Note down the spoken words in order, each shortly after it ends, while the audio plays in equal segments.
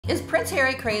Is Prince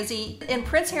Harry crazy? In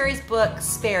Prince Harry's book,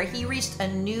 Spare, he reached a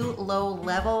new low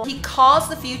level. He calls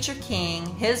the future king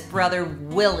his brother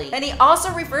Willie, and he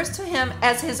also refers to him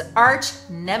as his arch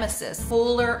nemesis.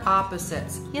 Polar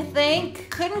opposites. You think?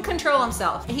 Couldn't control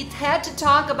himself. He had to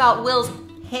talk about Will's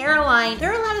hairline.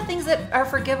 There are a lot of things that are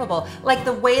forgivable, like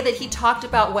the way that he talked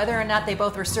about whether or not they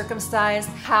both were circumcised,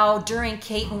 how during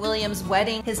Kate and William's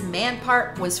wedding, his man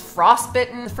part was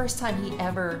frostbitten. The first time he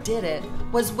ever did it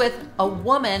was with a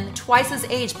woman twice his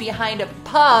age behind a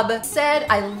pub. Said,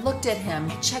 I looked at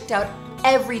him, checked out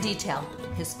every detail.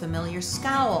 His familiar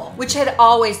scowl, which had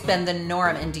always been the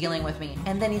norm in dealing with me.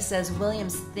 And then he says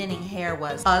William's thinning hair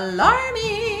was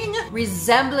alarming.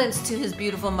 Resemblance to his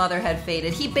beautiful mother had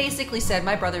faded. He basically said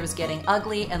my brother was getting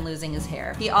ugly and losing his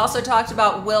hair. He also talked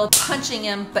about Will punching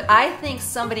him, but I think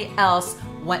somebody else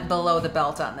went below the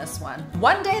belt on this one.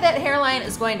 One day that hairline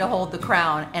is going to hold the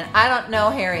crown, and I don't know,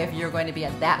 Harry, if you're going to be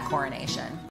at that coronation.